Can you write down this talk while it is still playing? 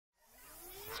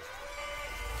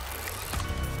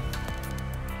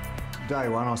Day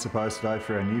one, I suppose, today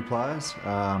for our new players,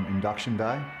 Induction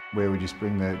Day, where we just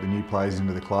bring the new players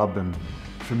into the club and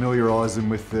familiarise them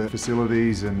with the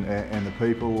facilities and the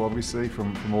people, obviously,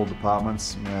 from all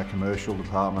departments, our commercial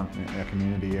department, our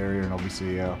community area, and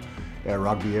obviously our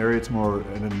rugby area. It's more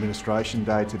an administration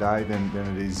day today than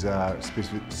it is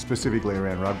specifically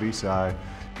around rugby, so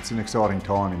it's an exciting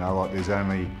time, you know, like there's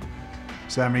only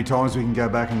so many times we can go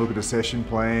back and look at a session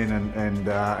plan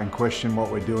and question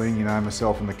what we're doing. You know,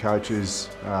 myself and the coaches,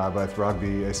 both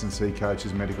rugby, S&C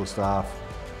coaches, medical staff,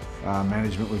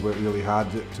 management, we've worked really hard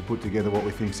to put together what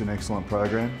we think is an excellent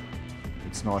program.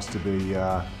 It's nice to be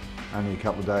only a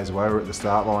couple of days away. We're at the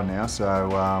start line now, so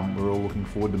we're all looking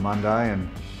forward to Monday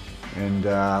and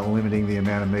limiting the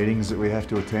amount of meetings that we have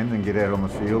to attend and get out on the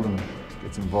field and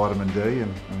get some vitamin D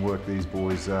and work these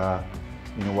boys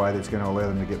in a way that's going to allow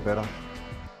them to get better.